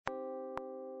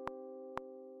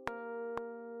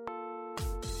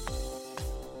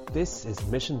This is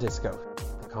Mission Disco,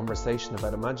 a conversation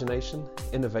about imagination,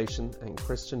 innovation and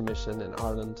Christian mission in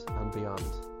Ireland and beyond.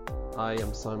 I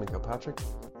am Simon Kilpatrick.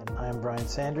 And I am Brian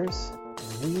Sanders.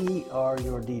 And we are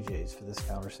your DJs for this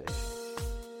conversation.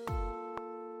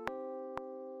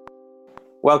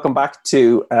 Welcome back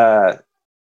to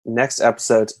next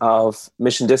episode of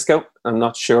Mission Disco. I'm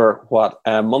not sure what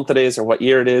month it is or what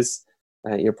year it is.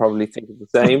 You're probably thinking the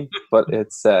same, but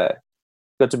it's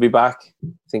good to be back. I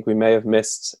think we may have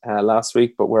missed last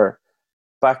week, but we're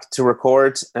back to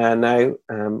record now.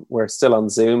 We're still on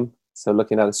Zoom, so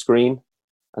looking at a screen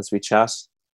as we chat.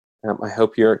 I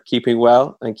hope you're keeping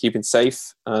well and keeping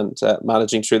safe and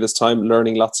managing through this time,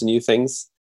 learning lots of new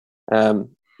things. Brian,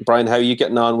 how are you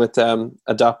getting on with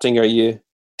adapting? Are you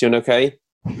doing okay?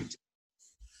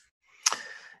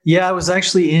 Yeah, I was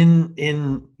actually in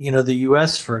the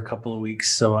US for a couple of weeks,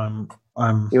 so I'm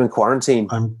you in quarantine.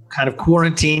 I'm kind of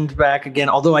quarantined back again.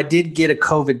 Although I did get a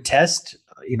COVID test,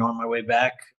 on my way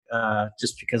back,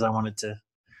 just because I wanted to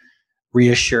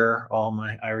reassure all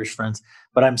my Irish friends.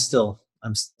 But I'm still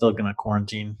going to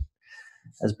quarantine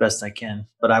as best I can.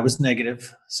 But I was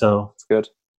negative, so it's good.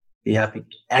 Be happy.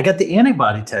 I got the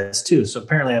antibody test too, so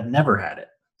apparently I've never had it.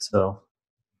 So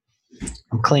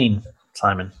I'm clean,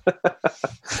 Simon.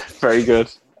 Very good.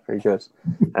 Very good.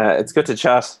 It's good to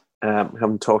chat. We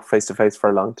haven't talked face to face for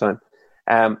a long time.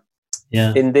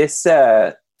 In this,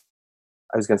 I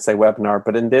was going to say webinar,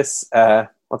 but in this,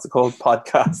 what's it called?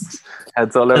 Podcast.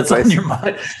 It's all over the place. On your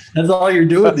mind. That's all you're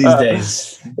doing these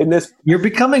days. You're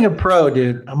becoming a pro,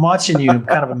 dude. I'm watching you. I'm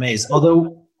kind of amazed.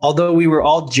 Although we were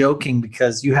all joking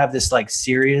because you have this like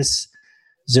serious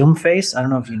Zoom face. I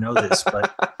don't know if you know this,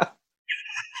 but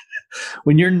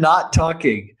when you're not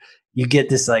talking, you get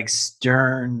this like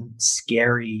stern,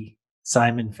 scary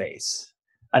Simon face.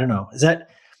 I don't know.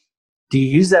 Do you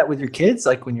use that with your kids?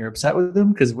 Like when you're upset with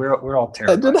them? Because we're all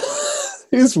terrified.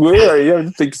 It's weird. You have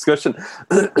a big discussion.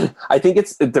 I think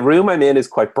it's the room I'm in is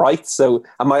quite bright, and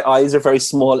my eyes are very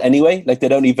small anyway. Like they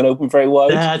don't even open very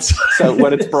wide. So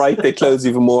when it's bright, they close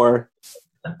even more.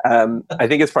 I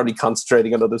think it's probably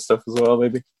concentrating on other stuff as well.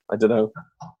 Maybe, I don't know.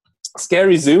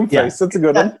 Scary Zoom face. That's a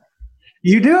good one.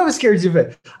 You do have a scary Zoom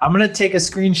face. I'm gonna take a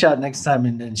screenshot next time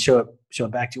and show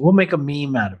it back to you. We'll make a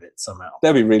meme out of it somehow.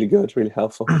 That'd be really good, really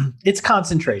helpful. It's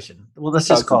concentration. Well, let's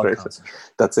just call it concentration.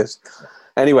 That's it.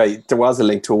 Anyway, there was a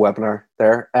link to a webinar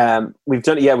there. We've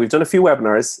done a few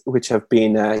webinars, which have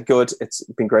been good. It's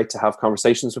been great to have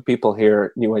conversations with people,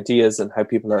 hear new ideas and how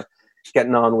people are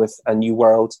getting on with a new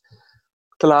world.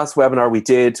 The last webinar we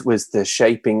did was the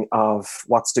shaping of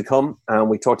what's to come. And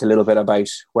we talked a little bit about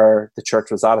where the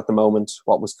church was at the moment,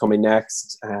 what was coming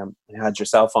next. We had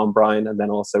yourself on, Brian, and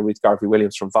then also Ruth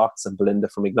Garvey-Williams from Vox and Belinda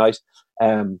from Ignite.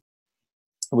 We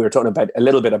were talking a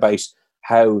little bit about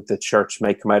how the church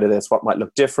may come out of this, what might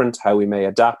look different, how we may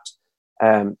adapt.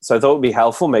 So I thought it would be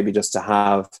helpful maybe just to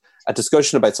have a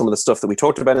discussion about some of the stuff that we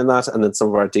talked about in that, and then some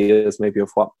of our ideas maybe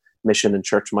of what mission and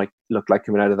church might look like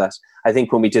coming out of that. I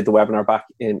think when we did the webinar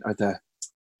the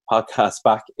podcast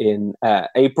back in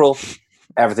April,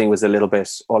 everything was a little bit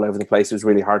all over the place. It was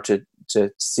really hard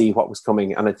to see what was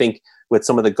coming. And I think with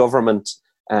some of the government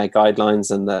guidelines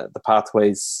and the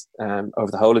pathways over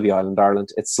the whole of the island, Ireland,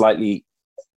 it's slightly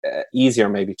easier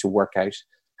maybe to work out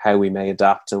how we may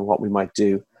adapt and what we might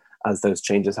do as those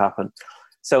changes happen.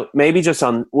 So maybe just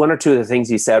on one or two of the things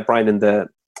you said, Brian, in the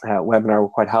webinar were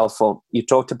quite helpful. You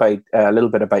talked about a little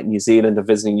bit about New Zealand and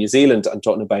visiting New Zealand and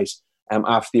talking about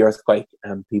after the earthquake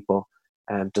and people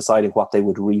deciding what they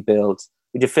would rebuild.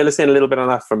 Would you fill us in a little bit on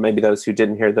that for maybe those who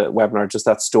didn't hear the webinar, just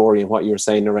that story and what you were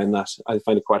saying around that? I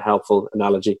find it quite helpful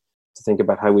analogy to think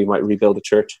about how we might rebuild a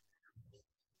church.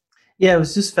 Yeah, it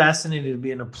was just fascinating to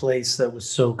be in a place that was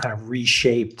so kind of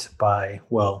reshaped by,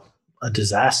 a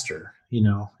disaster,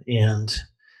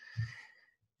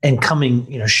 and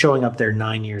coming, showing up there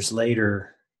 9 years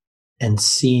later and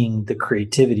seeing the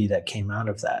creativity that came out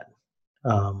of that,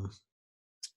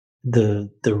 the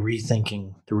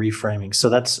rethinking, the reframing. So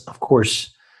that's, of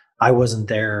course, I wasn't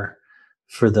there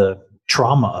for the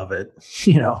trauma of it,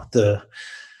 the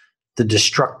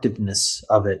destructiveness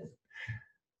of it,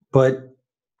 but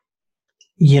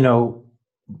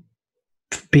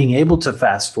being able to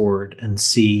fast forward and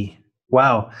see,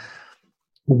 wow,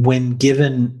 when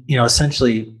given,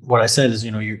 essentially what I said is,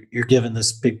 you're given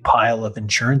this big pile of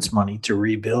insurance money to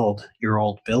rebuild your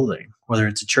old building, whether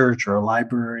it's a church or a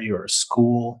library or a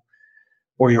school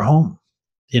or your home.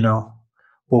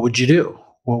 What would you do?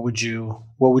 What would you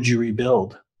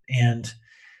rebuild? And,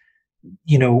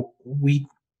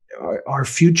 our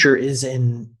future is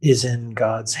in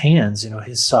God's hands.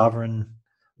 His sovereign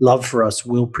love for us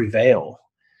will prevail.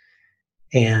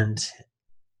 And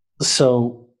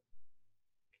So,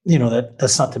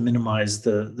 that's not to minimize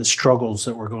the struggles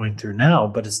that we're going through now,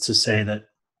 but it's to say that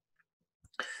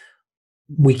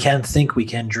we can think, we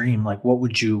can dream. Like, what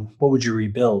would you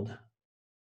rebuild?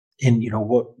 And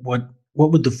what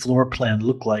would the floor plan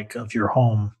look like of your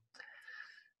home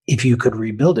if you could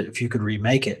rebuild it, if you could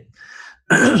remake it?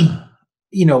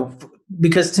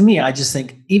 Because to me, I just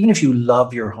think even if you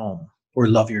love your home or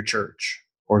love your church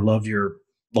or love your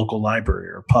local library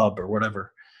or pub or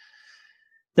whatever,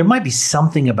 there might be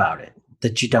something about it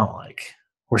that you don't like,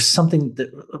 or something that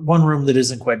one room that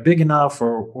isn't quite big enough,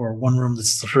 or one room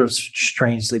that's sort of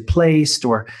strangely placed,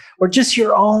 or just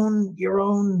your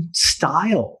own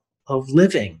style of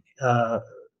living.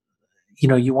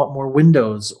 You want more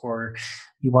windows, or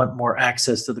you want more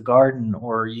access to the garden,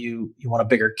 or you want a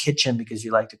bigger kitchen because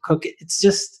you like to cook. It's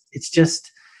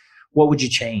just what would you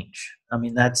change? I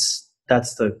mean, that's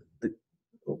the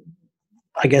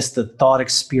I guess the thought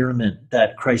experiment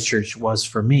that Christchurch was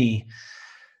for me,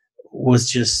 was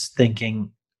just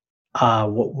thinking,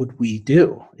 what would we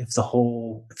do if the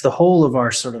whole of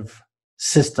our sort of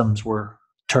systems were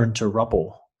turned to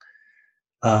rubble,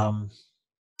 and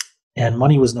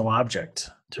money was no object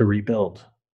to rebuild?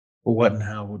 What and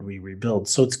how would we rebuild?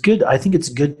 So it's good. I think it's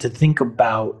good to think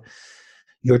about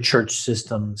your church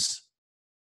systems,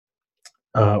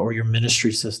 or your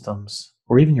ministry systems,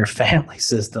 or even your family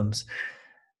systems,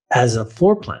 as a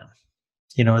floor plan,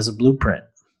 as a blueprint.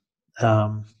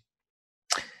 And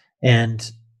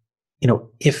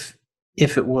if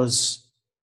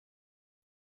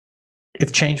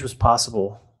change was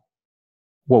possible,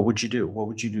 what would you do? What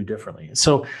would you do differently?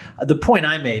 So the point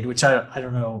I made, which I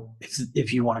don't know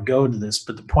if you want to go into this,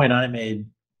 but the point I made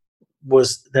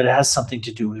was that it has something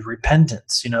to do with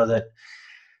repentance.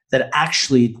 That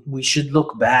actually we should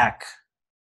look back.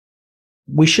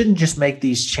 We shouldn't just make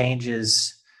these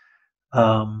changes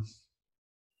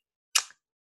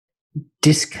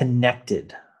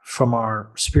disconnected from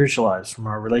our spiritual lives, from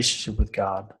our relationship with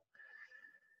God.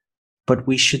 But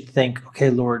we should think, okay,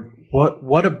 Lord,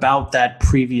 what about that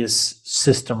previous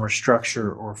system or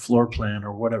structure or floor plan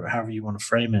or whatever, however you want to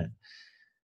frame it,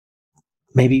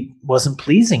 maybe wasn't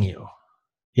pleasing you,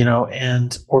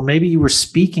 or maybe you were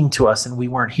speaking to us and we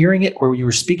weren't hearing it, or you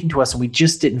were speaking to us and we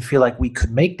just didn't feel like we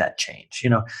could make that change,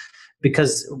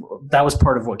 because that was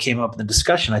part of what came up in the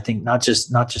discussion. I think not just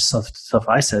stuff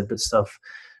I said, but stuff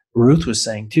Ruth was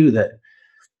saying too, that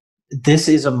this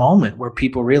is a moment where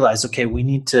people realize, okay, we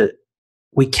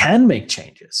can make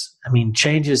changes.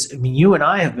 You and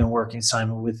I have been working,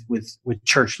 Simon, with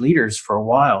church leaders for a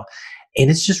while, and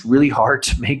it's just really hard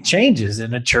to make changes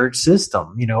in a church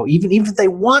system. Even if they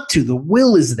want to, the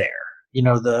will is there.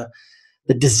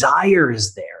 The desire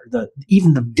is there.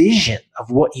 Even the vision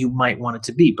of what you might want it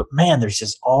to be. But man, there's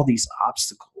just all these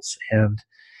obstacles, and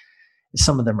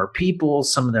some of them are people,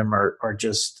 some of them are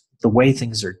just the way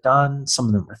things are done, some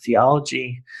of them are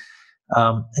theology.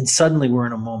 And suddenly we're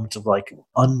in a moment of like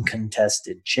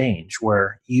uncontested change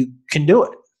where you can do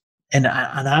it. And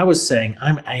I was saying,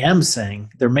 I am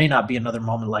saying there may not be another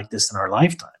moment like this in our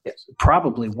lifetime. It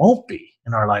probably won't be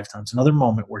in our lifetimes. Another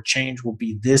moment where change will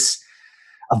be this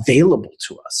available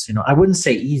to us. I wouldn't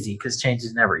say easy, because change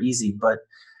is never easy, but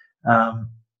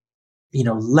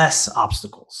less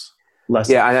obstacles.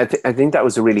 Yeah, I think that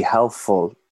was a really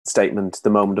helpful statement. The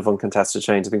moment of uncontested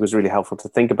change, I think, was really helpful to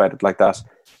think about it like that.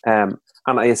 And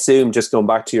I assume, just going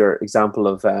back to your example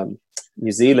of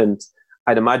New Zealand,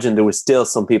 I'd imagine there was still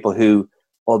some people who,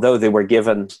 although they were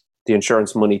given the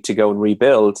insurance money to go and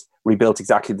rebuilt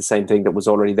exactly the same thing that was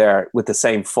already there with the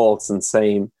same faults and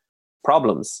same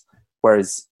problems.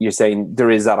 Whereas you're saying there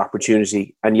is that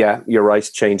opportunity, and yeah, you're right,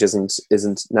 change isn't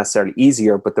necessarily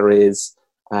easier, but there is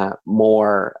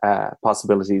more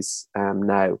possibilities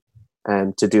now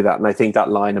to do that. And I think that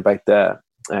line about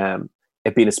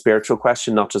it being a spiritual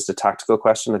question, not just a tactical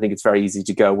question, I think it's very easy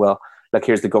to go, well, look,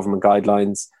 here's the government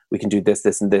guidelines, we can do this,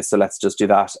 this, and this, so let's just do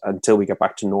that until we get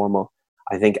back to normal.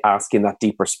 I think asking that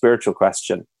deeper spiritual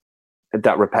question,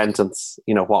 that repentance,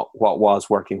 what was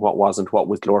working, what wasn't, what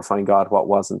was glorifying God, what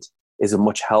wasn't, is a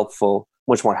much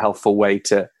more helpful way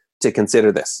to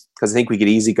consider this, because I think we could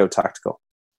easily go tactical.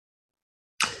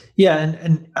 Yeah,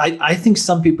 and I think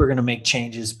some people are going to make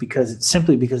changes because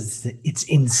it's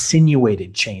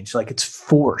insinuated change, like it's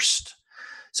forced.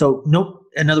 So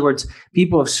in other words,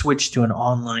 people have switched to an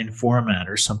online format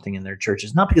or something in their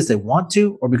churches, not because they want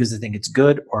to or because they think it's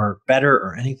good or better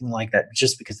or anything like that,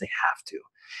 just because they have to.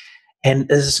 And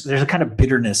there's a kind of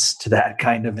bitterness to that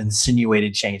kind of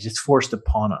insinuated change. It's forced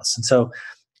upon us. And so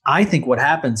I think what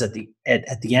happens at the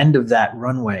end of that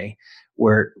runway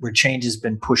where change has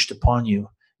been pushed upon you,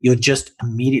 you'll just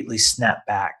immediately snap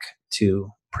back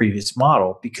to previous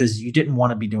model because you didn't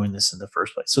want to be doing this in the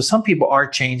first place. So some people are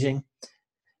changing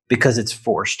because it's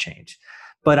forced change.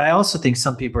 But I also think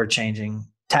some people are changing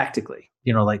tactically,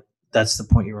 like that's the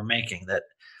point you were making, that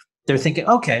they're thinking,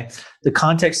 okay, the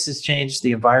context has changed,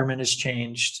 the environment has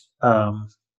changed.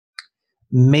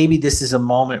 Maybe this is a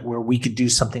moment where we could do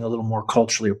something a little more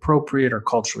culturally appropriate or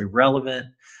culturally relevant.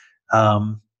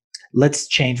 Let's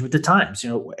change with the times,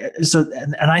 So,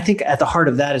 and I think at the heart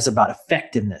of that is about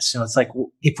effectiveness. It's like,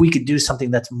 if we could do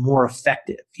something that's more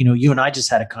effective, you and I just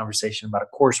had a conversation about a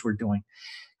course we're doing.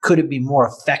 Could it be more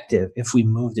effective if we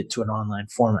moved it to an online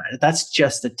format? That's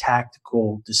just a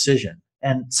tactical decision.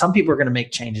 And some people are going to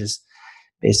make changes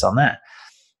based on that.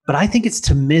 But I think it's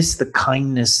to miss the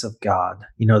kindness of God.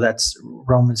 That's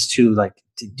Romans 2. Like,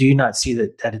 do you not see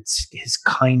that it's his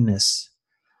kindness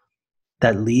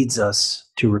that leads us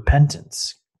to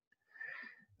repentance?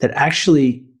 That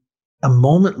actually a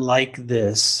moment like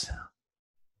this,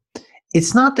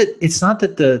 it's not that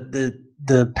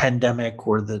the pandemic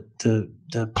or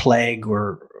the plague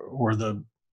or the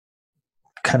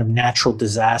kind of natural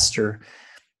disaster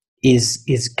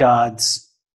is God's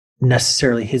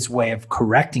necessarily his way of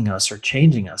correcting us or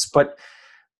changing us. But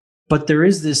there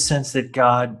is this sense that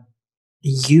God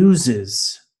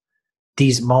uses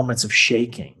these moments of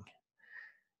shaking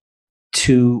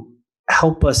to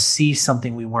help us see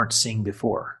something we weren't seeing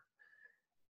before.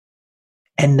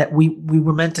 And that we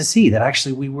were meant to see that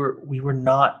actually we were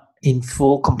not in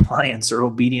full compliance or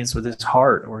obedience with his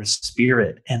heart or his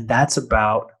spirit. And that's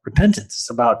about repentance.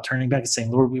 It's about turning back and saying,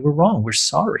 Lord, we were wrong. We're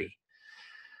sorry.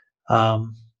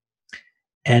 And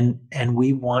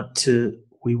we want to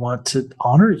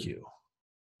honor you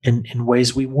in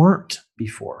ways we weren't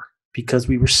before because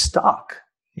we were stuck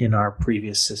in our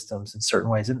previous systems in certain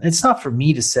ways. And it's not for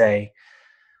me to say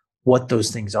what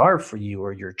those things are for you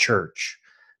or your church,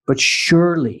 but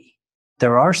surely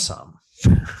there are some,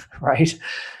 right?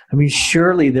 I mean,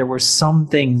 surely there were some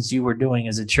things you were doing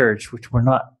as a church which were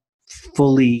not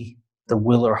fully the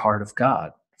will or heart of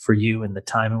God for you in the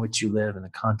time in which you live and the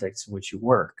context in which you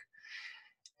work.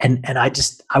 And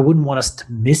I wouldn't want us to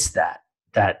miss that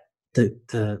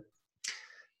the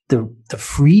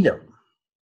freedom,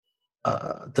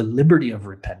 the liberty of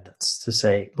repentance to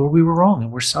say, Lord, we were wrong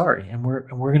and we're sorry and we're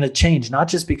going to change, not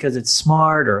just because it's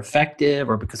smart or effective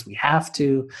or because we have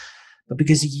to, but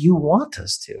because you want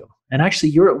us to. And actually,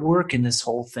 you're at work in this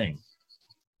whole thing.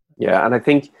 Yeah, and I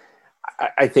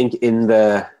think in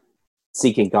the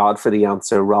seeking God for the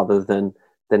answer rather than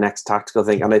the next tactical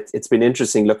thing, and it's been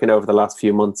interesting looking over the last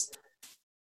few months,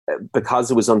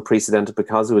 because it was unprecedented,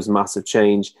 because it was massive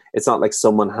change. It's not like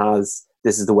someone has,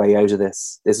 this is the way out of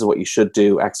this. This is what you should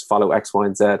do. Follow X, Y,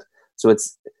 and Z. So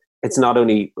it's not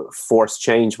only forced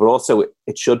change, but also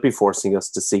it should be forcing us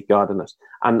to seek God in it.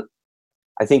 And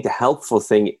I think the helpful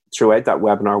thing throughout that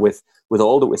webinar with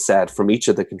all that was said from each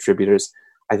of the contributors,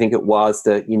 I think it was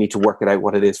that you need to work it out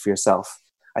what it is for yourself.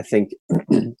 I think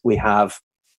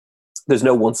there's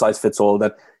no one size fits all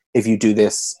that if you do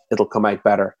this, it'll come out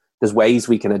better. There's ways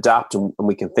we can adapt and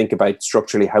we can think about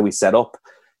structurally how we set up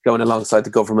going alongside the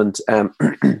government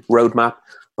roadmap.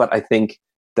 But I think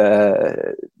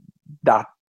that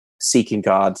seeking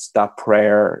God, that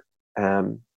prayer,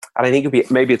 and I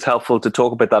think maybe it's helpful to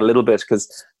talk about that a little bit,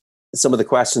 because some of the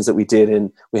questions that we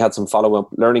had some follow-up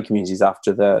learning communities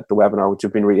after the webinar, which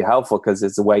have been really helpful because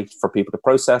it's a way for people to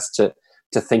process, to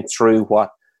think through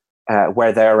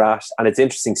where they're at. And it's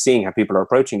interesting seeing how people are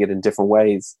approaching it in different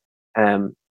ways.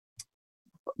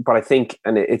 But I think,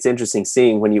 and it's interesting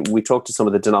seeing when we talk to some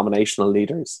of the denominational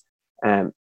leaders,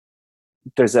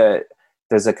 there's a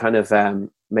kind of,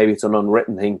 maybe it's an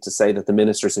unwritten thing to say that the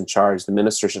minister's in charge, the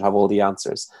minister should have all the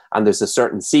answers. And there's a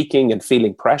certain seeking and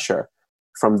feeling pressure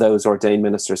from those ordained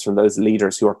ministers, from those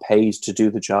leaders who are paid to do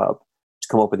the job, to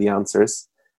come up with the answers.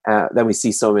 Then we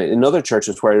see some in other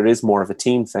churches where it is more of a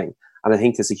team thing. And I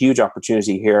think there's a huge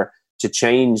opportunity here to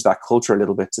change that culture a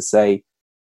little bit, to say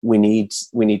we need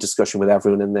discussion with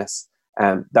everyone in this.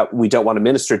 That we don't want a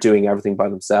minister doing everything by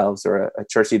themselves or a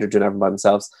church leader doing everything by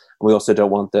themselves. And we also don't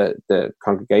want the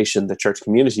congregation, the church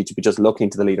community, to be just looking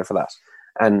to the leader for that.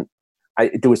 And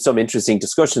there was some interesting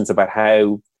discussions about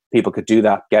how people could do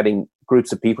that, getting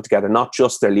groups of people together, not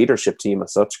just their leadership team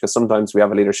as such, because sometimes we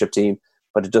have a leadership team,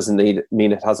 but it doesn't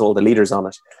mean it has all the leaders on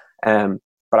it.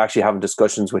 But actually having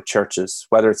discussions with churches,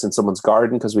 whether it's in someone's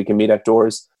garden, because we can meet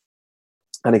outdoors,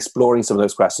 and exploring some of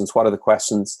those questions. What are the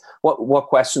questions? What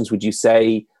questions would you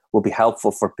say will be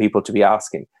helpful for people to be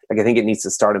asking? Like, I think it needs to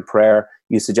start in prayer.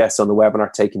 You suggest on the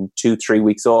webinar taking 2-3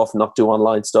 weeks off, not do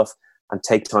online stuff, and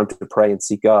take time to pray and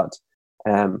seek God.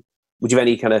 Would you have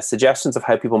any kind of suggestions of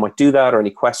how people might do that, or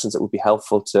any questions that would be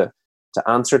helpful to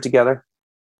answer together?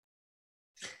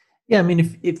 Yeah, I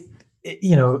mean,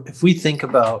 if we think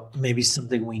about maybe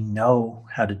something we know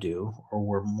how to do, or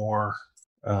we're more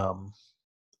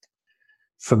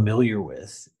familiar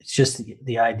with, it's just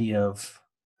the idea of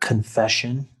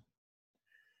confession,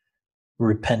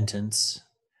 repentance,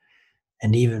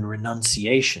 and even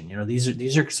renunciation.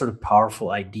 These are sort of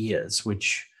powerful ideas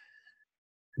which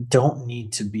don't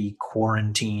need to be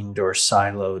quarantined or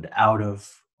siloed out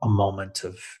of a moment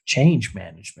of change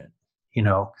management.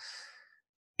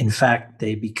 In fact,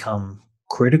 they become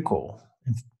critical.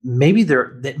 Maybe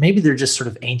they're just sort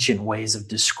of ancient ways of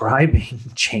describing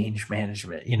change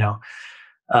management.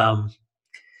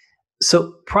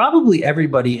 So probably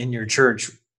everybody in your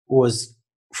church was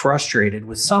frustrated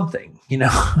with something,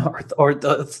 or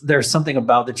there's something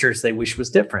about the church they wish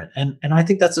was different. And I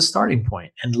think that's a starting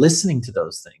point, and listening to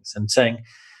those things and saying,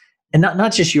 and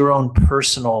not just your own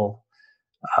personal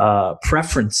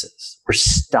preferences or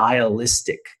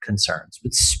stylistic concerns,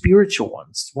 but spiritual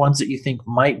ones that you think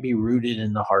might be rooted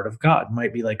in the heart of God.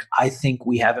 Might be like, I think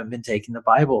we haven't been taking the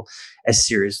Bible as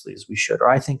seriously as we should, or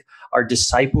I think our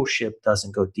discipleship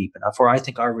doesn't go deep enough, or I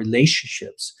think our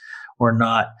relationships were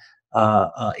not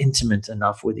intimate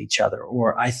enough with each other,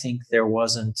 or I think there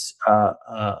wasn't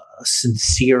a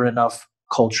sincere enough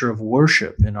culture of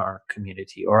worship in our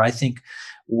community, or I think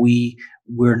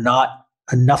we're not,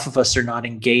 enough of us are not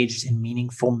engaged in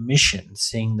meaningful mission,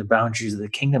 seeing the boundaries of the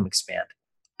kingdom expand.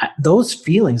 Those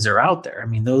feelings are out there. I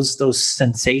mean, those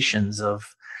sensations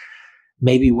of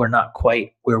maybe we're not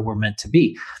quite where we're meant to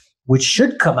be, which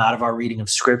should come out of our reading of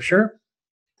Scripture.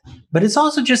 But it's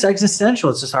also just existential.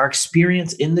 It's just our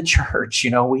experience in the church.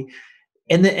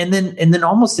 And then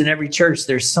almost in every church,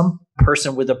 there's some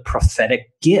person with a prophetic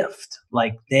gift.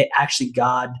 Like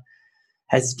God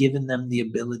has given them the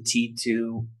ability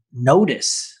to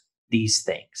notice these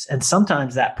things. And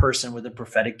sometimes that person with a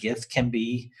prophetic gift can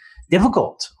be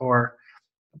difficult or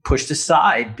pushed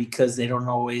aside because they don't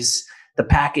always, the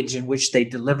package in which they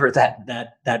deliver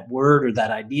that word or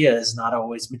that idea is not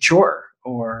always mature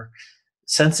or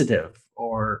sensitive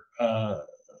or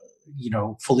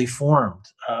fully formed.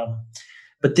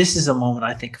 But this is a moment,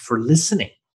 I think, for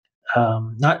listening,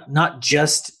 not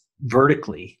just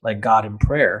vertically like God in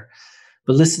prayer,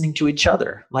 but listening to each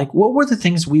other. Like, what were the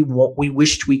things we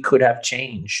wished we could have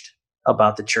changed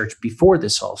about the church before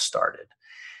this all started?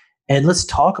 And let's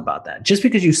talk about that. Just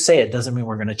because you say it doesn't mean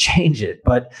we're going to change it,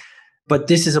 but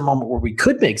this is a moment where we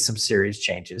could make some serious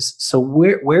changes. So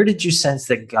where did you sense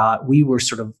that we were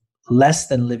sort of less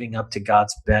than living up to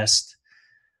God's best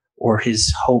or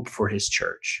his hope for his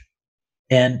church?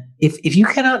 And if you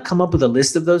cannot come up with a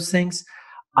list of those things,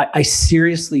 I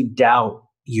seriously doubt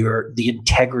the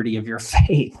integrity of your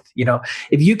faith.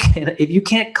 If you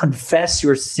can't confess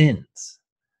your sins,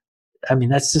 I mean,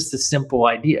 that's just a simple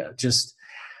idea. Just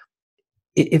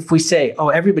if we say, oh,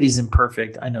 everybody's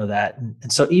imperfect, I know that.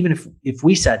 And so even if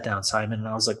we sat down, Simon, and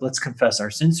I was like, let's confess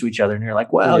our sins to each other. And you're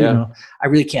like, well, I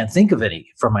really can't think of any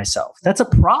for myself. That's a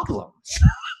problem.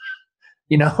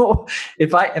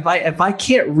 If I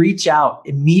can't reach out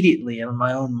immediately in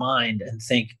my own mind and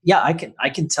think, yeah, I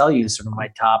can tell you sort of my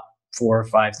top 4 or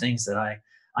 5 things that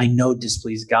I know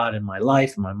displease God in my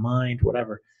life, in my mind,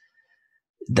 whatever.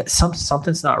 That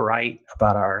something's not right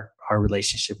about our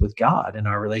relationship with God and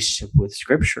our relationship with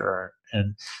Scripture.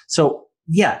 And so,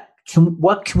 yeah, can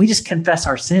we just confess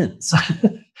our sins?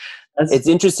 It's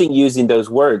interesting using those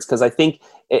words, because I think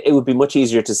it would be much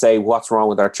easier to say what's wrong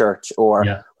with our church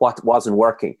or what wasn't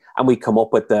working, and we come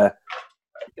up with the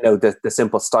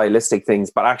simple stylistic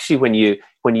things. But actually, when you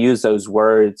use those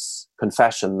words,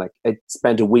 confession, like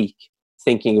spend a week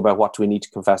thinking about what do we need to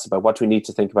confess about, what do we need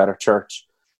to think about our church,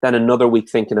 then another week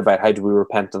thinking about how do we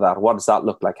repent of that, what does that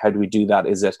look like, how do we do that,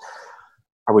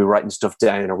 are we writing stuff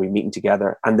down, are we meeting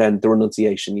together, and then the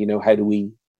renunciation, how do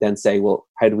we then say, well,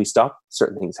 how do we stop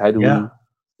certain things, how do we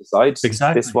decide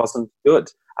this wasn't good?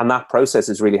 And that process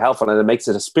is really helpful, and it makes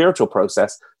it a spiritual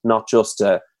process, not just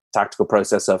a tactical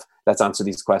process of let's answer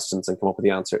these questions and come up with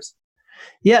the answers.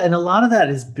 Yeah, and a lot of that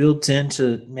is built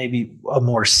into maybe a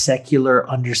more secular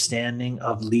understanding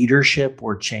of leadership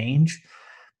or change.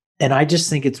 And I just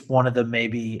think it's one of the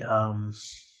maybe,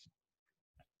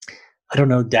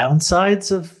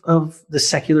 downsides of the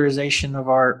secularization of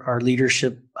our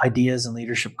leadership ideas and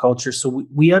leadership culture. So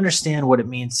we understand what it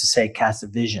means to, say, cast a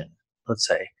vision, let's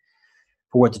say,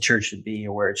 for what the church should be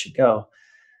or where it should go.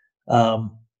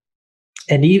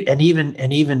 And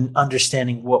even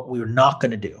understanding what we're not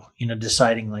going to do,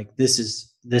 deciding like this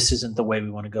isn't the way we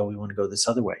want to go. We want to go this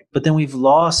other way. But then we've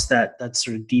lost that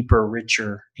sort of deeper,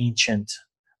 richer, ancient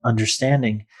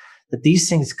understanding that these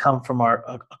things come from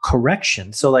a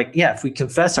correction. So like, yeah, if we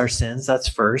confess our sins, that's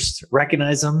first.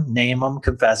 Recognize them, name them,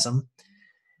 confess them.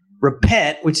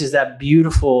 Repent, which is that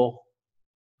beautiful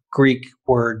Greek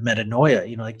word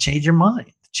metanoia, like change your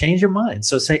mind.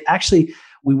 So say, actually,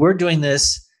 we were doing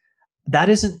this. That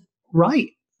isn't right.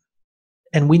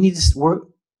 And we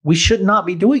should not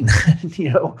be doing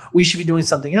that. We should be doing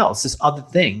something else, this other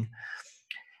thing.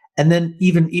 And then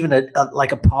even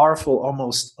a powerful,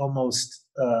 almost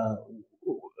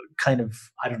kind of,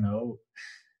 I don't know,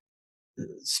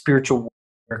 spiritual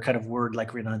or kind of word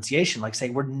like renunciation, like say,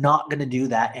 we're not going to do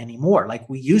that anymore. Like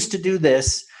we used to do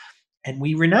this and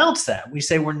we renounce that. We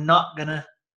say, we're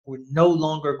no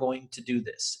longer going to do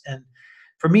this. And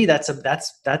for me, that's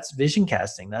vision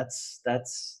casting. That's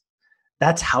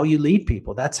how you lead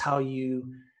people. That's how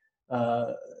you,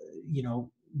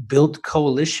 build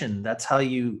coalition. That's how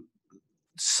you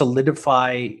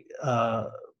solidify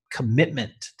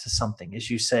commitment to something. As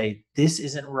you say, this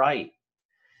isn't right,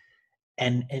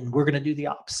 and we're going to do the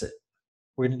opposite.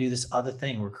 We're going to do this other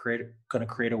thing. We're going to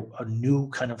create a new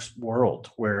kind of world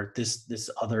where this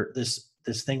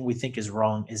thing we think is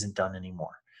wrong isn't done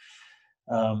anymore.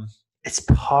 It's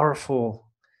powerful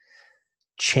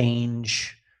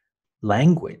change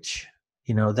language,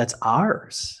 that's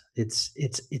ours.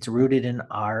 It's rooted in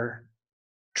our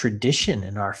tradition,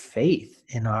 in our faith,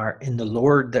 in the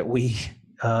Lord that we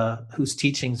whose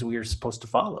teachings we are supposed to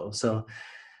follow. So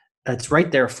it's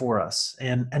right there for us.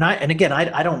 And again,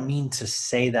 I don't mean to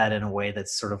say that in a way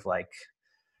that's sort of like,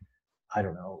 I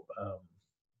don't know,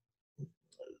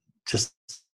 just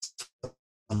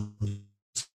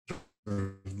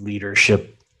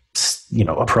leadership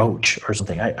approach or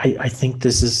something. I think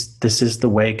this is the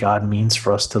way God means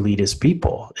for us to lead his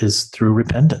people, is through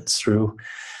repentance, through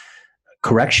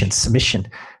correction, submission,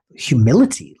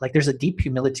 humility. Like there's a deep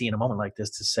humility in a moment like this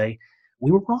to say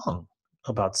we were wrong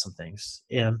about some things.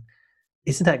 And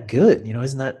isn't that good?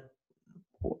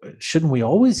 Shouldn't we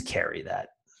always carry that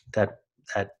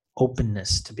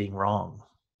openness to being wrong?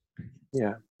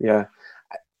 Yeah.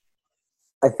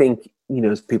 I think,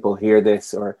 as people hear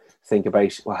this or think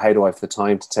about, well, how do I have the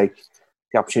time to take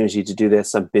the opportunity to do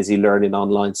this? I'm busy learning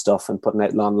online stuff and putting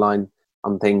out online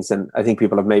on things. And I think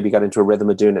people have maybe got into a rhythm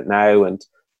of doing it now. And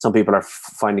some people are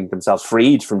finding themselves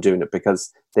freed from doing it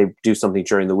because they do something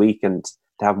during the week and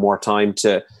they have more time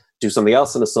to do something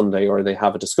else on a Sunday, or they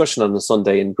have a discussion on a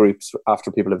Sunday in groups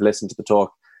after people have listened to the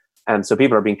talk. And so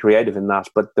people are being creative in that.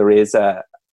 But there's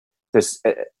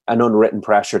an unwritten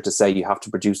pressure to say you have to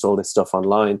produce all this stuff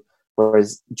online.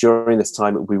 Whereas during this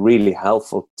time, it would be really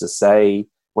helpful to say,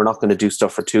 we're not going to do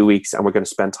stuff for 2 weeks and we're going to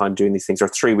spend time doing these things, or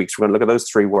 3 weeks. We're going to look at those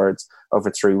 3 words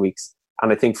over 3 weeks.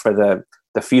 And I think for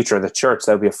the future of the church,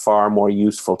 that would be a far more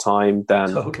useful time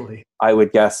than, totally, I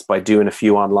would guess, by doing a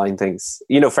few online things.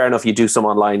 Fair enough, you do some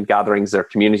online gatherings or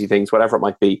community things, whatever it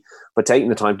might be, but taking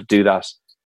the time to do that,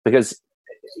 because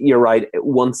you're right,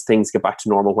 once things get back to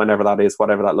normal, whenever that is,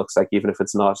 whatever that looks like, even if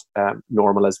it's not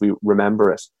normal as we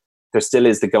remember it, there still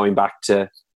is the going back to,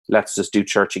 let's just do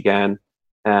church again.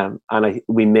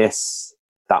 We miss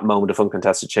that moment of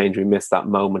uncontested change. We miss that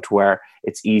moment where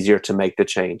it's easier to make the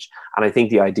change. And I think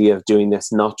the idea of doing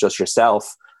this, not just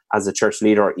yourself as a church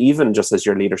leader, or even just as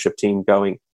your leadership team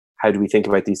going, how do we think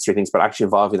about these 3 things, but actually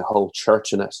involving the whole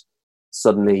church in it,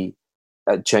 suddenly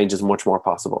change is much more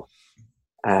possible.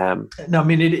 No, I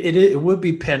mean, it would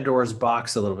be Pandora's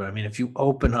box a little bit. I mean, if you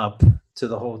open up to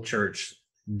the whole church,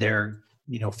 their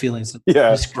feelings of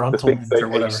disgruntlement or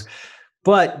whatever.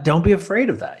 But don't be afraid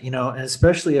of that, and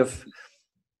especially if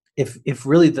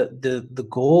really the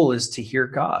goal is to hear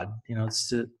God, it's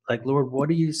to, like, Lord, what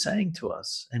are you saying to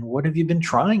us? And what have you been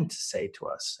trying to say to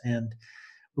us? And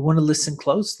we want to listen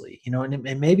closely,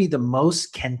 and maybe the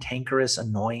most cantankerous,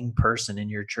 annoying person in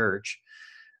your church,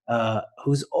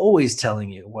 who's always telling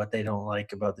you what they don't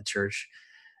like about the church,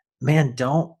 man,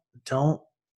 don't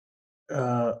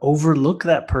overlook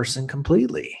that person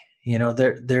completely.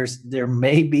 There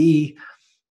may be,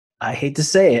 I hate to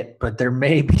say it, but there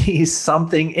may be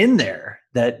something in there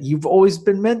that you've always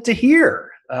been meant to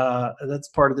hear. That's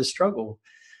part of the struggle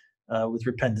with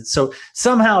repentance. So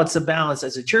somehow it's a balance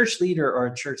as a church leader or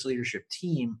a church leadership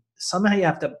team. Somehow you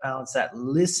have to balance that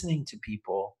listening to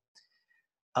people,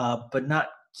 but not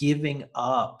giving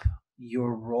up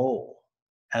your role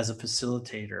as a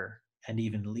facilitator and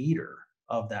even leader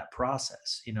of that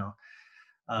process,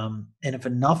 and if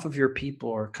enough of your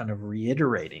people are kind of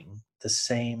reiterating the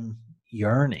same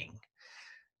yearning,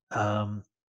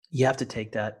 you have to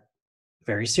take that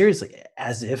very seriously,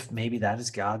 as if maybe that is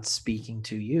God speaking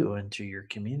to you and to your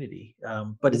community.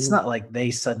 But it's not like they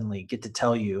suddenly get to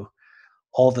tell you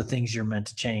all the things you're meant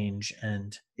to change.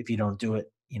 And if you don't do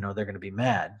it, they're going to be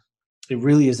mad. It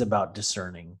really is about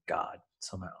discerning God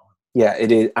somehow. Yeah,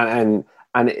 it is. And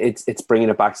it's bringing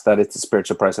it back to that. It's a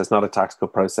spiritual process, not a tactical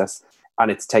process. And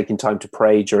it's taking time to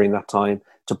pray during that time,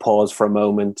 to pause for a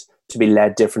moment, to be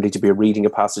led differently, to be reading a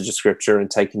passage of scripture and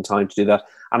taking time to do that.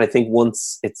 And I think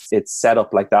once it's set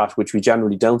up like that, which we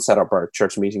generally don't set up our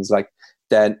church meetings like,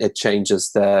 then it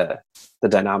changes the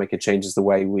dynamic. It changes the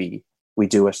way we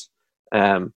do it.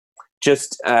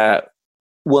 Just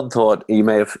one thought, you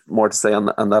may have more to say on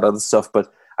that other stuff,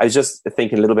 but I was just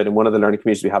thinking a little bit, in one of the learning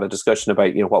communities, we had a discussion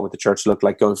about, what would the church look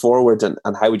like going forward, and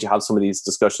how would you have some of these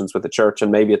discussions with the church?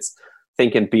 And maybe it's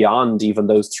thinking beyond even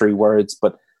those three words,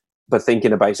 but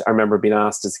thinking about, I remember being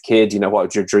asked as a kid, what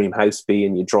would your dream house be?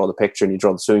 And you draw the picture and you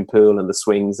draw the swimming pool and the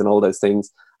swings and all those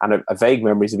things. And a vague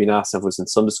memories of being asked, if it was in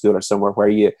Sunday school or somewhere, where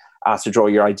you asked to draw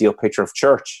your ideal picture of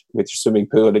church with your swimming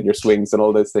pool and your swings and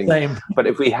all those things. Same. But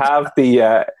if we have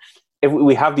the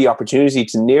opportunity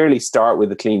to nearly start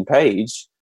with a clean page,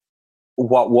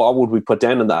 what would we put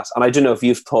down on that? And I don't know if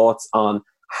you've thoughts on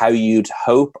how you'd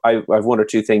hope, I've one or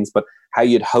two things, but how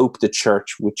you'd hope the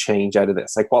church would change out of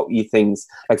this. Like, what you things,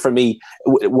 like for me,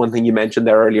 one thing you mentioned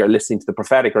there earlier, listening to the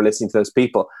prophetic or listening to those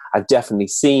people, I've definitely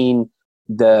seen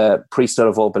the priesthood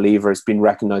of all believers being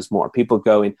recognized more. People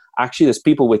going, actually, there's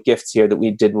people with gifts here that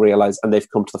we didn't realize, and they've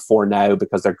come to the fore now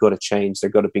because they're good at change, they're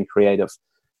good at being creative.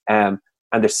 And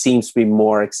there seems to be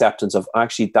more acceptance of,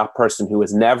 actually, that person who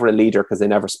was never a leader because they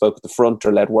never spoke at the front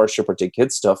or led worship or did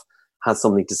kids stuff has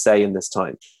something to say in this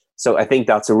time. So I think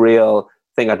that's a real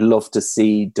thing I'd love to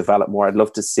see develop more. I'd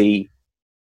love to see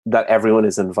that everyone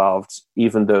is involved,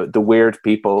 even the weird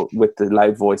people with the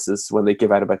loud voices when they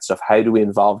give out about stuff. How do we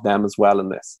involve them as well in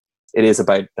this? It is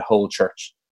about the whole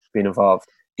church being involved.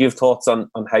 Do you have thoughts on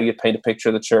how you paint a picture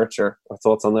of the church, or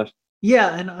thoughts on that?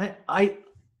 Yeah, and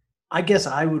I guess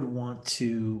I would want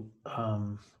to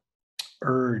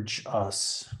urge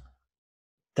us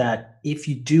that if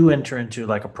you do enter into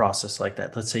like a process like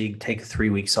that, let's say you take 3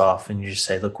 weeks off and you just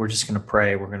say, look, we're just going to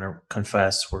pray, we're going to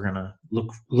confess, we're going to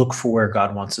look for where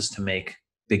God wants us to make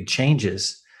big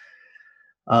changes.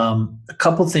 A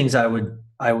couple things I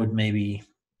would maybe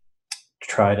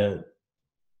try to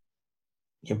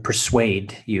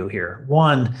persuade you here.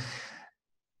 One,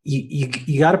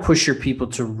 you got to push your people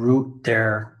to root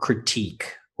their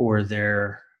critique or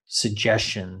their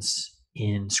suggestions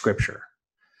in Scripture.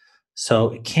 So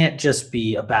it can't just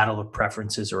be a battle of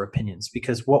preferences or opinions,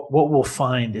 because what we'll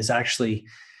find is actually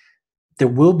there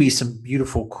will be some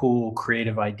beautiful, cool,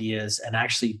 creative ideas and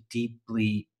actually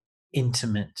deeply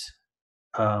intimate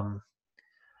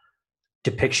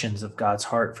depictions of God's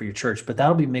heart for your church, but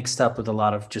that'll be mixed up with a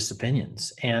lot of just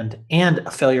opinions and a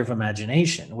failure of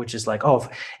imagination, which is like, oh,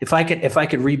 if I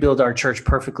could rebuild our church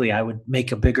perfectly, I would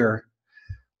make a bigger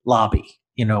lobby,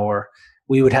 or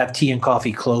we would have tea and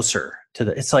coffee closer to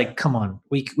the. It's like, come on,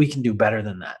 we can do better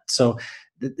than that. So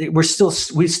we'd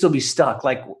still be stuck.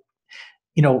 Like,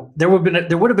 there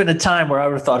would have been a time where I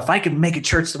would have thought, if I could make a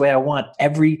church the way I want,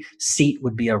 every seat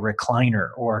would be a recliner,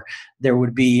 or there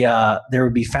would be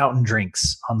fountain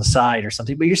drinks on the side or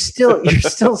something. But you're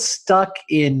still stuck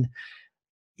in,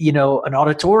 an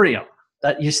auditorium.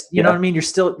 That you know what I mean. You're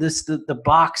still the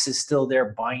box is still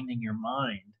there binding your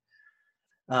mind.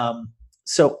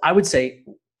 So I would say,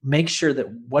 make sure that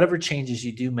whatever changes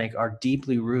you do make are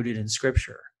deeply rooted in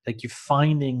Scripture. Like, you're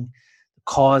finding the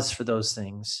cause for those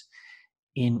things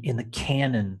in the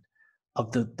canon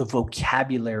of the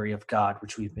vocabulary of God,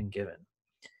 which we've been given.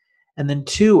 And then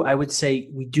 2, I would say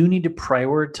we do need to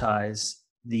prioritize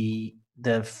the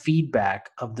feedback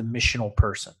of the missional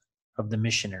person, of the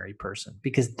missionary person,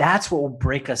 because that's what will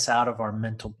break us out of our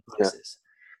mental boxes.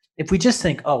 If we just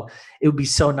think, oh, it would be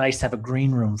so nice to have a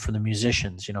green room for the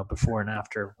musicians, before and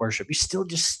after worship, you're still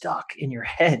just stuck in your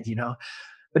head,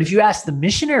 But if you ask the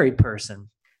missionary person,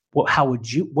 what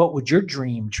would your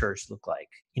dream church look like?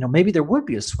 Maybe there would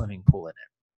be a swimming pool in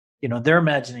it. They're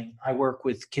imagining, I work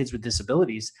with kids with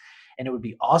disabilities, and it would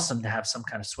be awesome to have some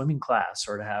kind of swimming class,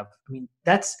 or to have,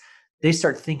 they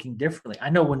start thinking differently. I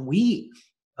know when we,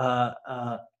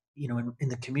 in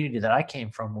the community that I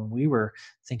came from, when we were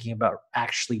thinking about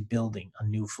actually building a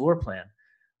new floor plan,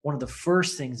 one of the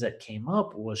first things that came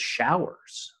up was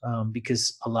showers,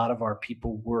 because a lot of our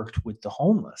people worked with the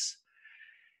homeless.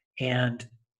 And,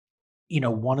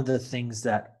 one of the things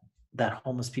that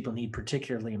homeless people need,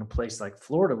 particularly in a place like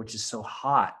Florida, which is so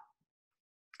hot,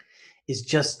 is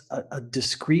just a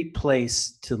discreet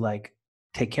place to like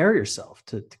take care of yourself,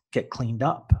 to get cleaned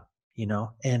up,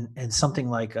 and something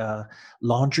like a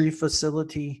laundry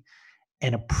facility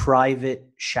and a private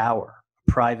shower,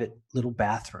 a private little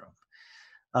bathroom.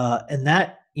 And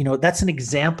that, that's an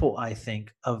example, I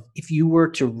think, of if you were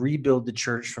to rebuild the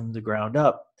church from the ground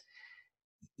up,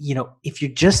 if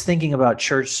you're just thinking about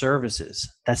church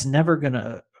services, that's never going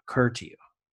to occur to you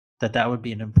that would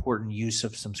be an important use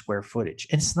of some square footage.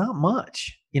 And it's not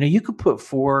much. You could put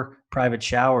 4 private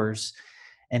showers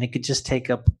and it could just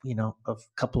take up, a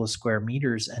couple of square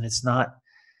meters, and it's not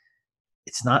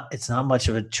much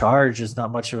of a charge. It's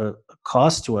not much of a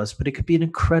cost to us, but it could be an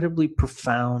incredibly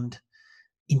profound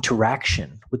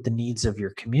interaction with the needs of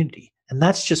your community. And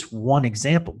that's just one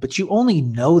example, but you only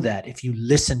know that if you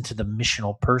listen to the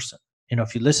missional person.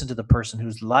 If you listen to the person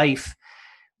whose life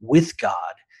with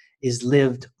God is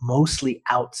lived mostly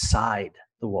outside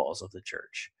the walls of the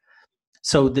church.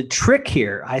 So the trick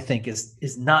here, I think,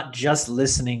 is not just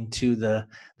listening to the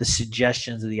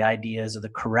suggestions or the ideas or the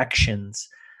corrections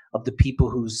of the people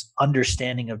whose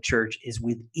understanding of church is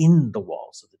within the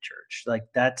walls of the church. Like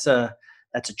that's a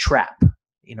trap,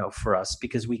 for us,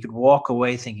 because we could walk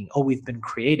away thinking, oh, we've been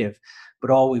creative, but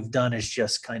all we've done is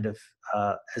just kind of,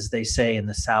 as they say in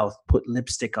the South, put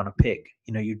lipstick on a pig.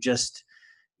 You've just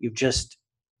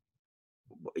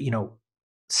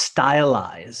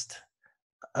stylized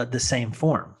the same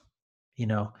form,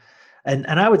 and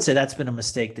I would say that's been a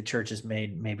mistake the church has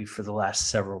made maybe for the last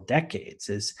several decades.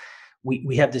 Is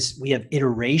we have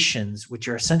iterations which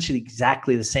are essentially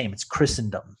exactly the same. It's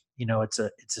Christendom, it's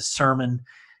a sermon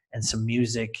and some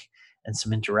music and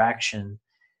some interaction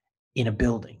in a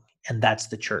building, and that's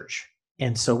the church.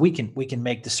 And so we can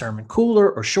make the sermon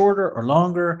cooler or shorter or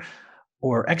longer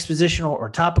or expositional or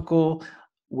topical.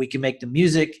 We can make the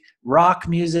music rock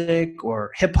music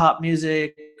or hip hop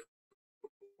music,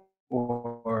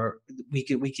 or we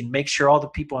can make sure all the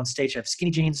people on stage have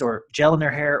skinny jeans or gel in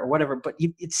their hair or whatever. But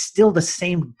it's still the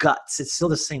same guts. It's still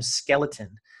the same skeleton.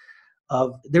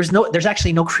 There's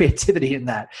actually no creativity in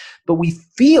that. But we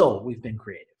feel we've been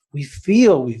creative. We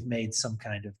feel we've made some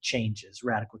kind of changes,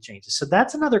 radical changes. So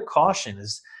that's another caution,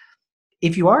 is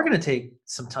if you are going to take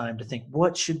some time to think,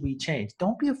 what should we change?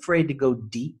 Don't be afraid to go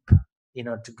deep,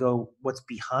 to go what's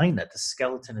behind that, the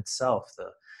skeleton itself,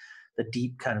 the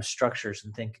deep kind of structures,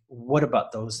 and think, what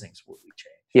about those things would we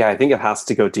change? Yeah, I think it has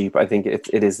to go deep. I think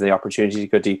it is the opportunity to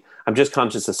go deep. I'm just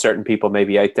conscious of certain people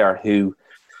maybe out there who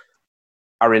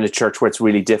are in a church where it's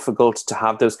really difficult to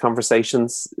have those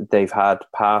conversations. They've had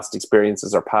past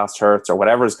experiences or past hurts or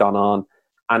whatever's gone on.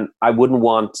 And I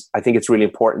think it's really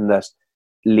important that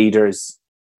leaders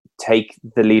take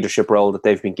the leadership role that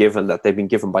they've been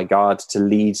given by God to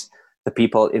lead the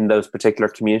people in those particular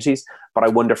communities. But I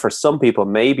wonder, for some people,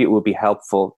 maybe it would be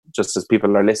helpful, just as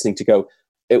people are listening, to go,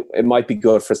 it might be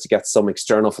good for us to get some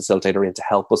external facilitator in to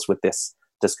help us with this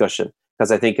discussion.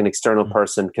 Because I think an external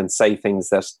person can say things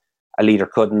that a leader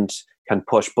couldn't, can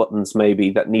push buttons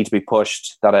maybe that need to be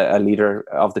pushed that a leader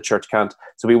of the church can't.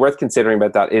 So it'd be worth considering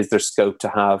about that. Is there scope to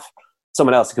have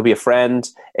someone else? It could be a friend.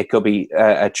 It could be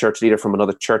a church leader from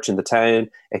another church in the town.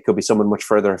 It could be someone much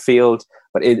further afield.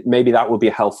 But maybe that would be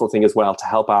a helpful thing as well, to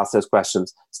help ask those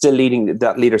questions.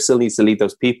 That leader still needs to lead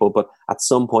those people, but at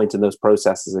some point in those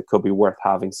processes, it could be worth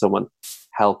having someone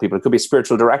help people. It could be a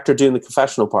spiritual director doing the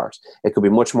confessional part. It could be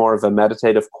much more of a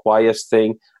meditative, quiet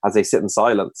thing as they sit in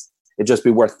silence. It'd just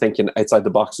be worth thinking outside the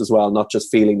box as well, not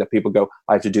just feeling that people go,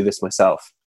 I have to do this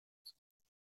myself.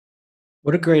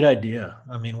 What a great idea.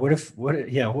 I mean,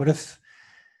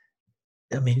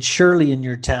 surely in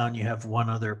your town you have one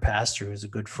other pastor who's a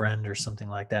good friend or something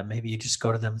like that. Maybe you just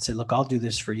go to them and say, look, I'll do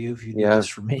this for you if you do this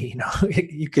for me.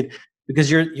 You could, because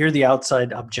you're the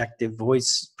outside objective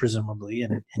voice, presumably,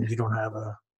 and you don't have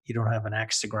an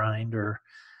axe to grind, or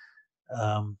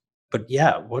but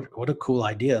yeah, what a cool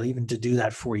idea, even to do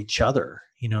that for each other,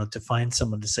 to find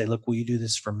someone to say, look, will you do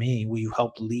this for me? Will you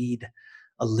help lead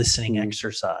a listening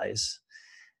exercise?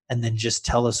 And then just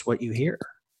tell us what you hear,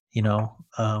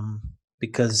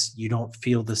 because you don't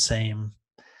feel the same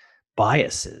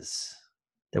biases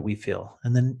that we feel.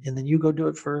 And then you go do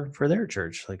it for their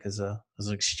church, like as an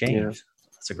exchange.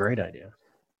 Yeah. That's a great idea.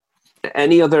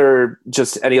 Any other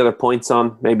points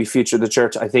on maybe future of the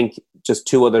church? I think just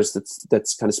 2 others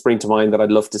that's kind of spring to mind that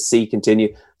I'd love to see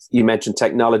continue. You mentioned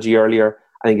technology earlier.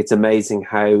 I think it's amazing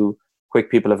how quick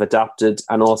people have adapted.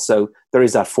 And also there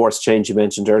is that forced change you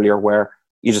mentioned earlier, where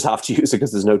you just have to use it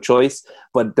because there's no choice.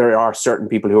 But there are certain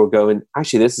people who are going,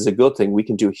 actually, this is a good thing. We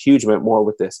can do a huge amount more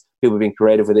with this. People being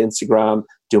creative with Instagram,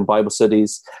 doing Bible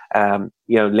studies,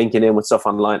 linking in with stuff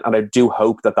online. And I do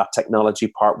hope that technology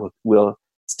part will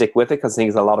stick with it, because I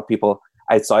think there's a lot of people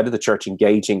outside of the church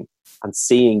engaging and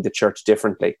seeing the church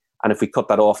differently. And if we cut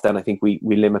that off, then I think we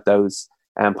limit those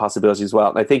possibilities as well.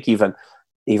 And I think even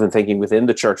thinking within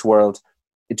the church world,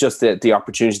 just the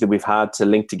opportunity that we've had to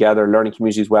link together learning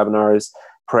communities, webinars,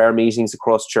 prayer meetings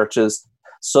across churches.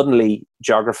 Suddenly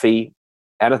geography,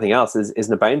 anything else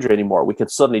isn't a boundary anymore. We can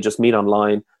suddenly just meet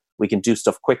online. We can do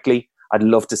stuff quickly. I'd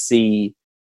love to see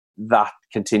that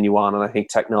continue on. And I think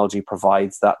technology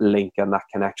provides that link and that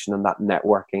connection and that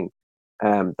networking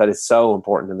that is so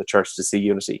important in the church to see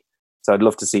unity. So I'd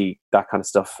love to see that kind of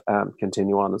stuff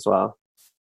continue on as well.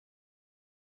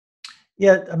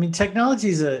 Yeah, I mean, technology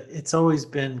it's always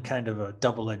been kind of a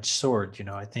double-edged sword.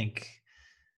 I think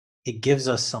it gives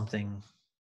us something,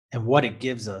 and what it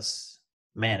gives us,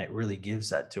 man, it really gives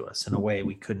that to us in a way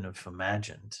we couldn't have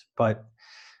imagined. But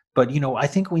I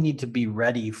think we need to be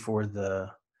ready for the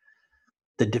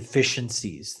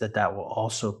deficiencies that will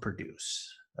also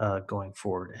produce going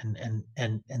forward,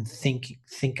 and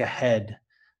think ahead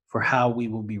for how we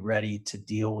will be ready to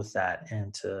deal with that.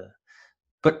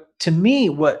 But to me,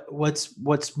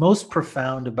 what's most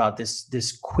profound about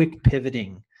this quick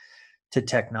pivoting to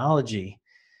technology,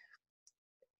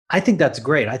 I think that's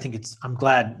great. I'm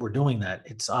glad we're doing that.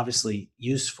 It's obviously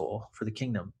useful for the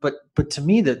kingdom. But to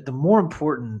me, the more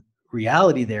important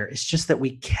reality there is just that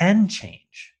we can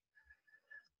change.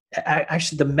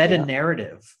 Actually, the meta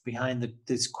narrative behind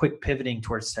this quick pivoting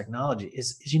towards technology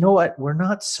is you know what? We're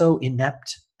not so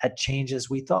inept at change as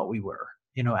we thought we were.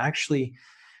 Actually,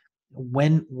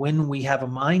 when we have a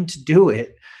mind to do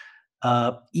it,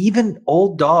 even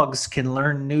old dogs can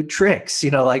learn new tricks.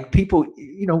 Like people,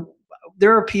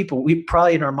 there are people we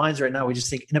probably in our minds right now, we just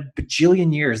think in a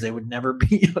bajillion years they would never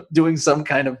be doing some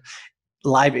kind of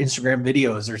live Instagram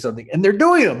videos or something, and they're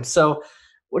doing them. So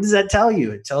what does that tell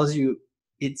you? It tells you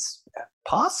it's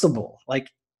possible. Like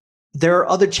there are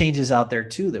other changes out there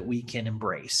too that we can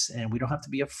embrace, and we don't have to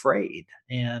be afraid,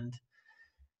 and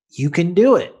you can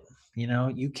do it.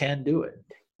 You can do it.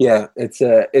 Yeah,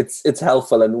 it's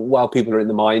helpful. And while people are in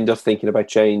the mind of thinking about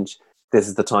change, this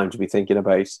is the time to be thinking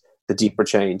about the deeper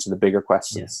change and the bigger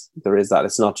questions. Yeah. There is that.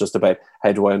 It's not just about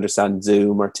how do I understand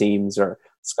Zoom or Teams or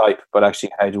Skype, but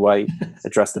actually how do I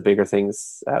address the bigger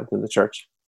things within the church?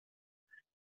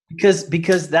 Because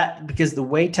the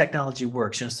way technology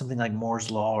works, something like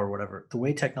Moore's Law or whatever, the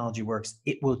way technology works,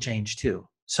 it will change too.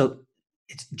 So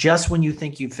it's just when you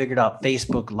think you've figured out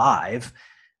Facebook Live,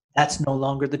 that's no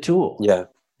longer the tool. Yeah.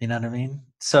 You know what I mean?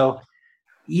 So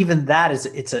even that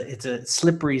it's a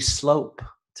slippery slope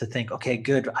to think, okay,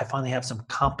 good, I finally have some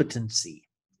competency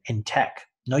in tech.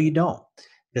 No, you don't,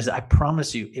 because I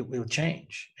promise you it will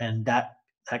change. And that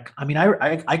I mean,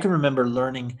 I can remember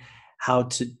learning how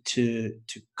to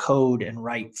code and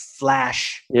write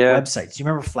Flash websites. You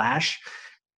remember Flash?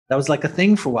 That was like a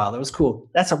thing for a while. That was cool.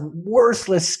 That's a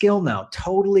worthless skill now,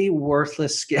 totally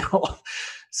worthless skill.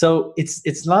 So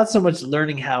it's not so much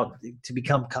learning how to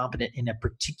become competent in a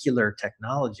particular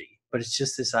technology, but it's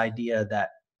just this idea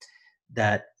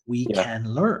that we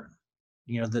can learn,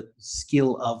 the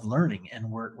skill of learning, and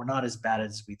we're not as bad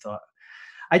as we thought.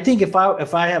 I think if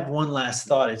I have one last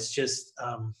thought, it's just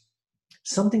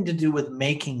something to do with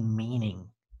making meaning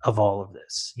of all of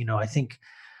this. I think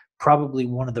probably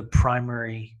one of the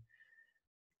primary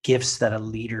gifts that a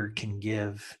leader can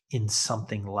give in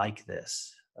something like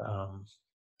this,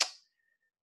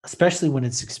 especially when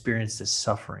it's experienced as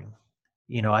suffering.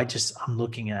 I'm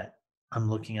looking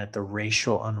at the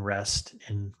racial unrest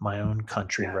in my own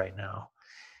country right now.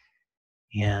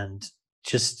 And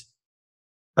just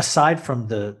aside from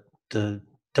the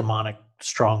demonic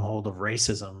stronghold of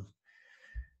racism,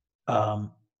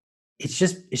 it's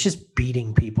just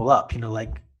beating people up,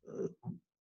 like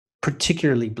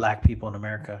particularly Black people in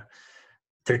America.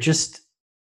 They're just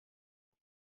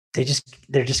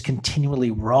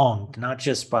continually wronged, not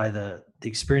just by the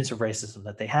experience of racism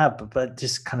that they have, but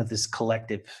just kind of this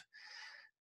collective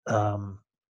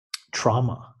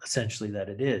trauma, essentially, that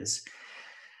it is.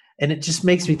 And it just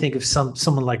makes me think of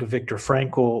someone like Viktor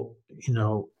Frankl,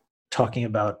 talking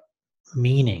about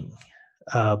meaning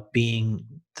being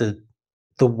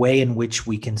the way in which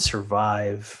we can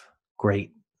survive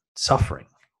great suffering,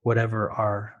 whatever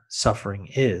our suffering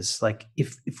is. Like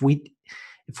if we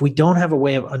don't have a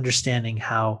way of understanding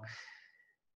how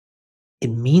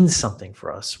it means something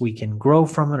for us, we can grow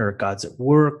from it, or God's at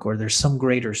work, or there's some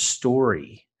greater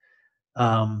story.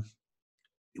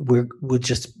 We will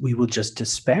just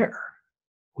despair.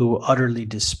 We will utterly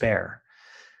despair.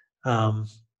 And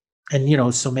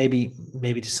so maybe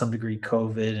to some degree,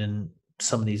 COVID and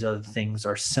some of these other things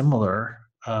are similar.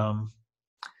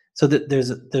 So that there's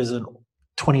a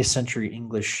 20th century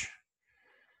English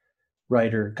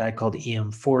writer, a guy called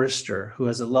E.M. Forster, who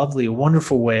has a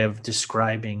wonderful way of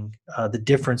describing the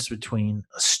difference between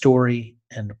a story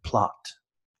and a plot.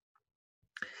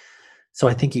 So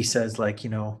I think he says, like,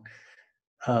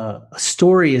 a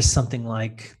story is something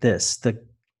like this: the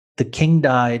king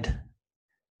died,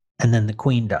 and then the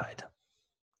queen died.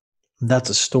 That's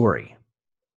a story.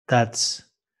 That's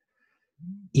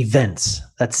events.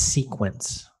 That's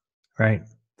sequence, right?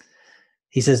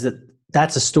 He says that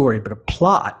that's a story, but a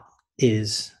plot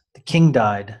is the king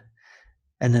died,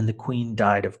 and then the queen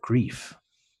died of grief.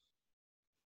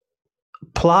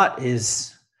 Plot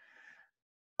is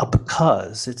a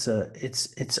because.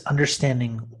 It's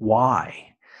understanding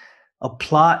why. A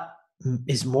plot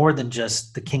is more than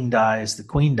just the king dies, the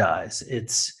queen dies.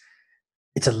 It's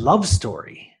a love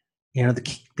story.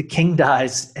 The king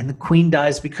dies and the queen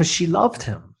dies because she loved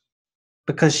him,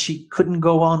 because she couldn't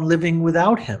go on living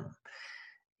without him.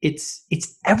 It's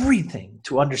everything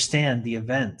to understand the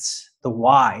events, the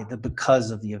why, the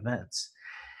because of the events.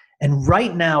 And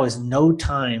right now is no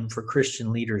time for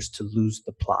Christian leaders to lose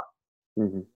the plot.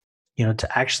 Mm-hmm.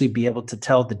 To actually be able to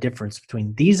tell the difference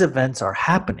between these events are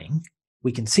happening.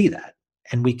 We can see that,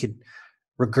 and we could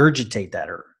regurgitate that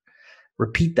or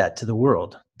repeat that to the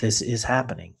world. This is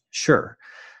happening, sure.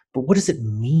 But what does it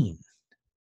mean?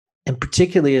 And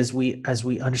particularly as we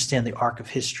understand the arc of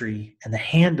history and the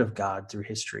hand of God through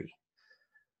history,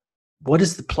 what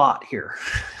is the plot here?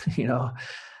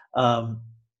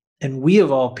 And we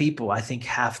of all people, I think,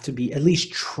 have to be at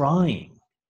least trying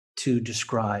to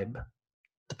describe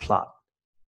the plot,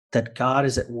 that God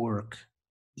is at work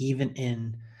even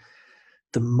in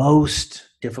the most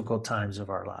difficult times of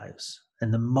our lives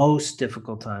and the most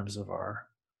difficult times of our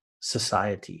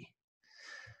society.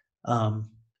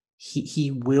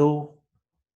 He will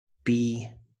be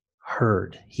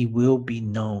heard. He will be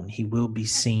known. He will be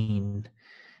seen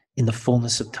in the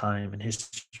fullness of time and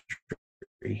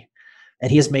history. And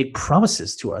he has made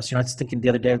promises to us. I was thinking the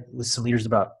other day with some leaders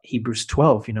about Hebrews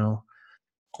 12,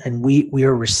 and we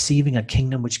are receiving a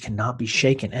kingdom which cannot be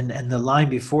shaken. And the line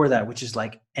before that, which is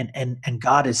like, and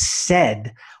God has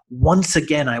said, once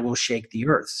again, I will shake the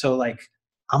earth. So like,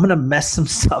 I'm going to mess some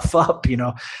stuff up,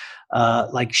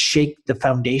 like shake the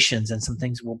foundations and some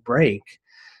things will break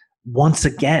once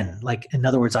again. Like, in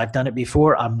other words, I've done it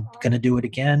before. I'm going to do it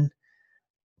again.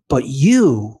 But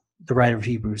you, the writer of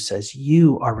Hebrews says,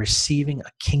 you are receiving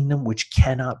a kingdom which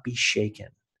cannot be shaken.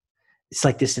 It's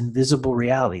like this invisible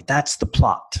reality. That's the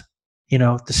plot.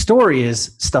 The story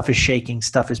is stuff is shaking,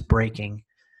 stuff is breaking.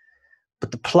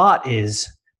 But the plot is,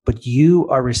 but you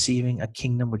are receiving a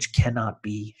kingdom which cannot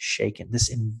be shaken, this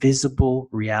invisible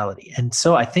reality. And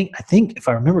so I think if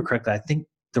I remember correctly, I think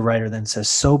the writer then says,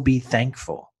 so be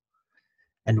thankful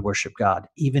and worship God.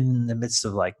 Even in the midst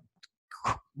of like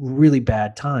really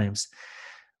bad times,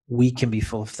 we can be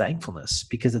full of thankfulness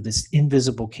because of this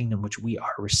invisible kingdom which we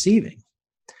are receiving.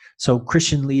 So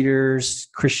Christian leaders,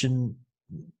 Christian,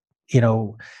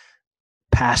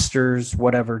 pastors,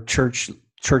 whatever, church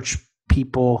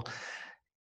people,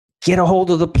 get a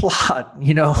hold of the plot.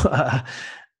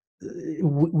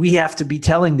 We have to be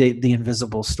telling the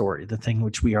invisible story, the thing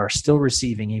which we are still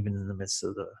receiving even in the midst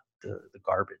of the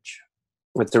garbage.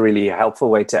 It's a really helpful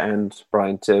way to end,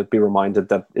 Brian, to be reminded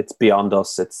that it's beyond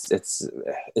us.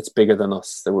 It's bigger than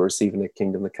us, that we're receiving a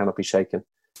kingdom that cannot be shaken,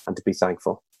 and to be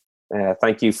thankful.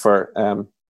 Thank you for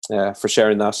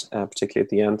sharing that, particularly at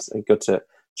the end. Good to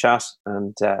chat,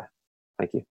 and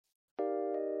thank you.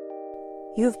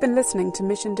 You've been listening to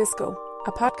Mission Disco,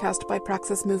 a podcast by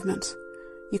Praxis Movement.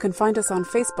 You can find us on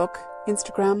Facebook,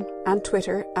 Instagram, and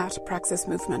Twitter at Praxis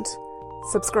Movement.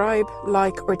 Subscribe,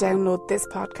 like, or download this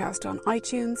podcast on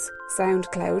iTunes,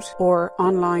 SoundCloud, or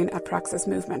online at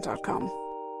praxismovement.com.